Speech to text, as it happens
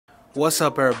What's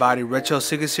up everybody,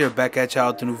 RetroSnickers here, back at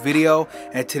y'all with a new video,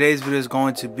 and today's video is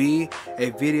going to be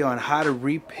a video on how to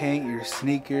repaint your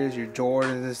sneakers, your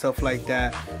Jordans and stuff like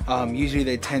that. Usually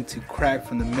they tend to crack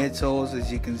from the midsoles,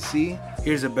 as you can see.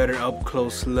 Here's a better up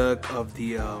close look of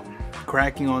the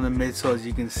cracking on the midsole. As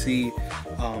you can see,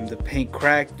 the paint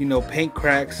cracked. You know, paint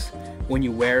cracks when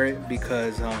you wear it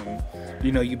because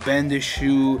you know, you bend the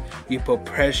shoe, you put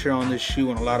pressure on the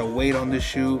shoe and a lot of weight on the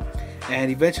shoe,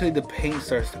 and eventually the paint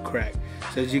starts to crack.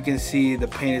 So as you can see, the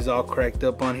paint is all cracked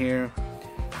up on here.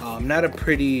 Not a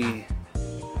pretty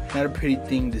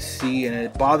thing to see, and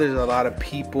it bothers a lot of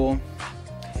people.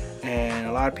 And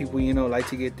a lot of people, you know, like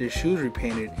to get their shoes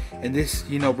repainted. And this,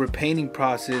 you know, repainting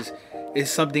process is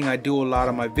something I do a lot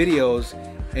of my videos,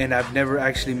 and I've never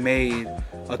actually made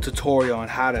a tutorial on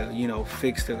how to, you know,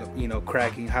 fix the, you know,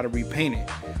 cracking, how to repaint it.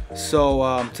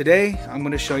 So today I'm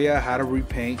going to show you how to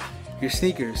repaint your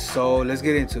sneakers. So let's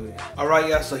get into it. Alright,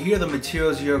 yeah, so here are the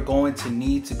materials you're going to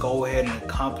need to go ahead and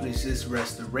accomplish this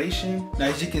restoration. Now,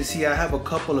 as you can see, I have a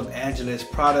couple of Angelus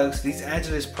products. These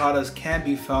Angelus products can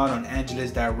be found on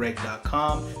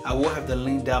angelusdirect.com. I will have the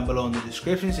link down below in the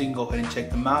description, so you can go ahead and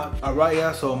check them out. Alright,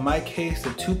 yeah, so in my case,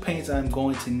 the two paints I'm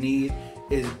going to need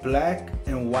is black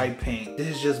and white paint. This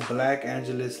is just black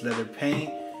Angelus leather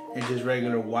paint and just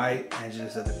regular white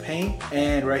Angelus leather paint.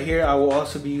 And right here I will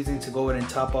also be using, to go ahead and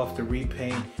top off the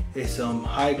repaint, is some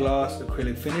high gloss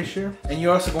acrylic finisher. And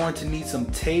you're also going to need some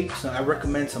tape. So I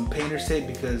recommend some painter's tape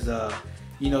because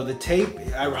you know, the tape,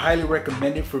 I highly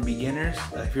recommend it for beginners.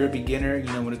 If you're a beginner, you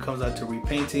know, when it comes out to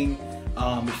repainting,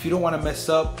 if you don't want to mess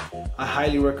up, I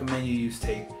highly recommend you use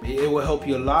tape. It will help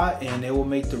you a lot, and it will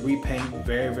make the repaint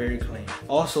very, very clean.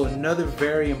 Also, another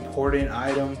very important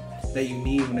item that you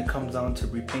need when it comes down to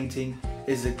repainting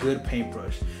is a good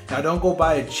paintbrush. Now, don't go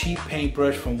buy a cheap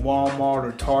paintbrush from Walmart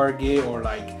or Target or,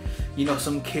 like, you know,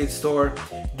 some kid store.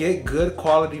 Get good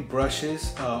quality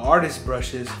brushes, artist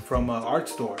brushes from an art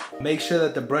store. Make sure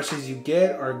that the brushes you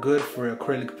get are good for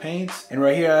acrylic paints. And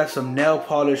right here I have some nail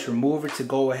polish remover to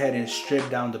go ahead and strip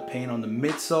down the paint on the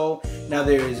midsole. Now,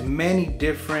 there is many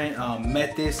different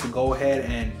methods to go ahead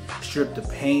and strip the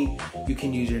paint. You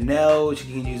can use your nails,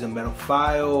 you can use a metal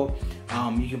file,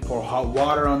 you can pour hot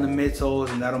water on the midsoles,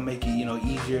 and that'll make it, you know,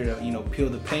 easier to, you know, peel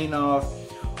the paint off.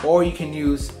 Or you can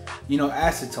use, you know,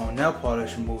 acetone nail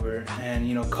polish remover and,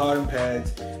 you know, cotton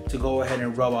pads to go ahead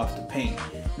and rub off the paint.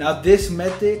 Now, this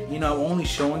method, you know, I'm only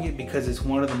showing it because it's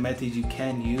one of the methods you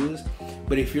can use.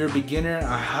 But if you're a beginner,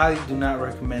 I highly do not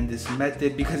recommend this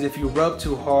method, because if you rub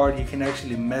too hard, you can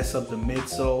actually mess up the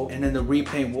midsole, and then the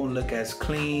repaint won't look as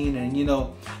clean, and, you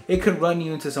know, it could run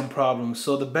you into some problems.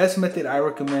 So the best method I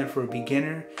recommend for a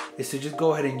beginner is to just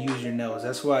go ahead and use your nails.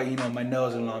 That's why, you know, my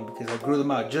nails are long, because I grew them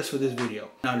out just for this video.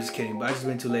 No, I'm just kidding, but I just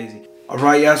been too lazy.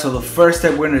 Alright, yeah, so the first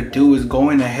step we're going to do is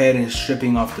going ahead and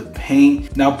stripping off the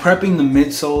paint. Now, prepping the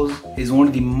midsoles is one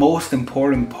of the most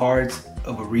important parts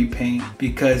of a repaint,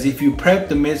 because if you prep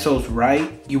the midsoles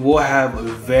right, you will have a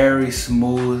very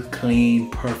smooth, clean,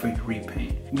 perfect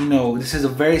repaint. You know, this is a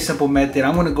very simple method.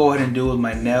 I'm going to go ahead and do it with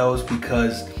my nails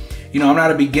because, you know, I'm not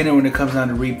a beginner when it comes down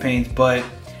to repaints, but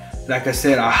like I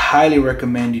said, I highly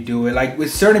recommend you do it. Like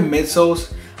with certain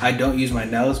midsoles, I don't use my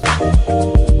nails.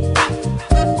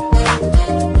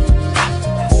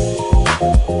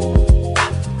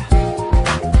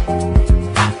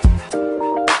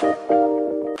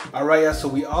 Alright, yeah, so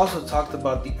we also talked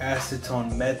about the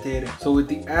acetone method. So with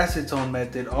the acetone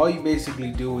method, all you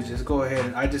basically do is just go ahead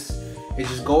and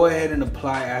just go ahead and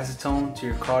apply acetone to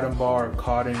your cotton bar or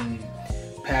cotton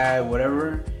pad,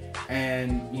 whatever,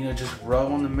 and, you know, just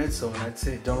rub on the midsole, and that's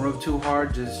it. Don't rub too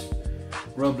hard, just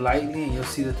rub lightly, and you'll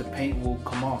see that the paint will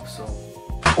come off. So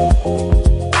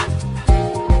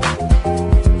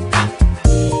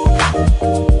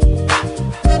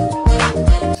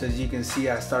as you can see,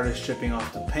 I started stripping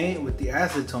off the paint with the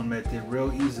acetone method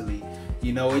real easily.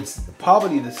 You know, it's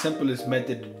probably the simplest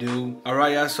method to do.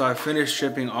 Alright, yeah, so I finished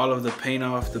stripping all of the paint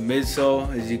off the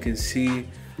midsole. As you can see,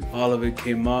 all of it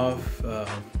came off.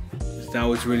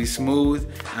 Now it's really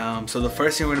smooth. So the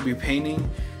first thing we're going to be painting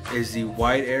is the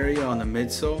white area on the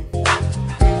midsole.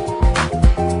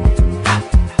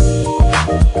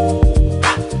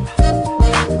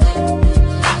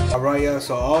 Alright, yeah,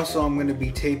 so also I'm going to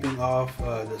be taping off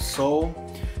the sole,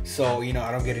 so, you know,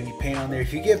 I don't get any paint on there.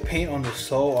 If you get paint on the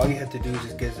sole, all you have to do is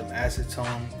just get some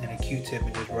acetone and a Q-tip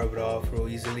and just rub it off real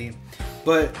easily.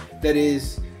 But that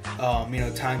is, you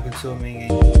know, time consuming.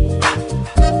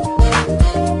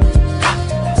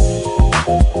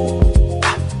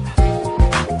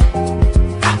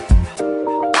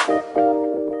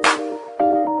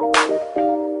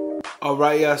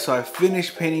 Alright, yeah, so I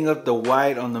finished painting up the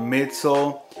white on the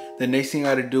midsole. The next thing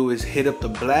I gotta do is hit up the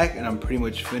black, and I'm pretty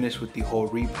much finished with the whole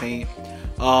repaint.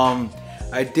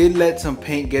 I did let some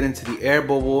paint get into the air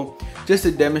bubble just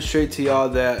to demonstrate to y'all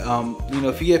that you know,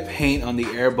 if you get paint on the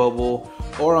air bubble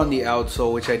or on the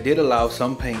outsole, which I did allow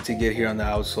some paint to get here on the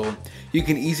outsole, you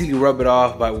can easily rub it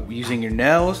off by using your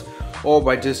nails or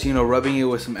by just, you know, rubbing it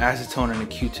with some acetone and a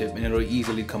Q-tip, and it'll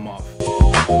easily come off.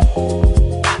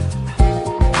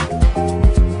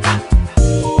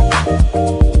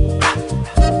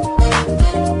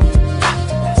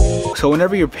 So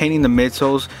whenever you're painting the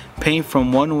midsoles, paint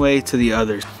from one way to the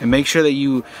other, and make sure that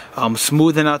you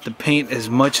smoothen out the paint as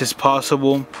much as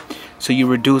possible, so you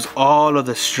reduce all of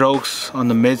the strokes on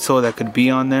the midsole that could be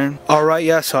on there. Alright,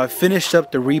 yeah, so I finished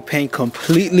up the repaint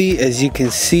completely. As you can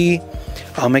see,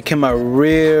 it came out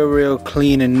real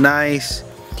clean and nice.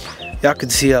 Y'all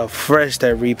can see how fresh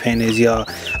that repaint is, y'all.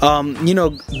 You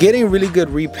know, getting really good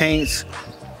repaints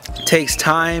takes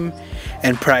time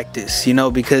and practice, you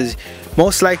know, because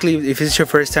most likely if it's your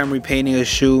first time repainting a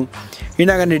shoe, you're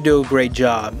not going to do a great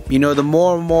job. You know, the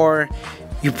more and more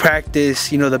you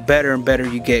practice, you know, the better and better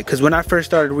you get. Because when I first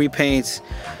started repaints,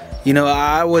 you know,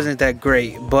 I wasn't that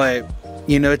great, but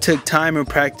you know, it took time and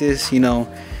practice, you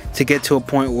know, to get to a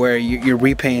point where your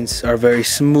repaints are very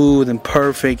smooth and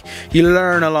perfect. You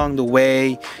learn along the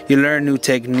way, you learn new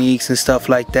techniques and stuff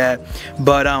like that.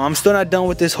 But I'm still not done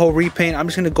with this whole repaint. I'm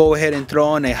just gonna go ahead and throw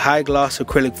on a high gloss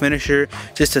acrylic finisher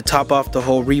just to top off the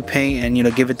whole repaint and, you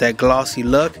know, give it that glossy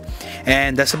look.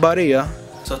 And that's about it, y'all.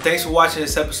 So thanks for watching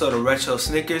this episode of Retro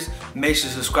Snickers. Make sure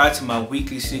to subscribe to my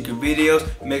weekly sneaker videos.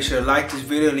 Make sure to like this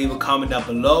video and leave a comment down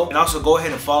below. And also go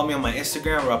ahead and follow me on my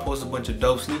Instagram, where I post a bunch of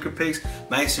dope sneaker pics.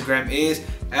 My Instagram is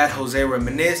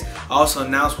 @JoseReminisce. I also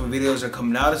announce when videos are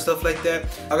coming out and stuff like that.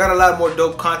 I got a lot more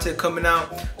dope content coming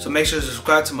out, so make sure to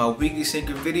subscribe to my weekly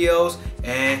sneaker videos.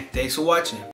 And thanks for watching.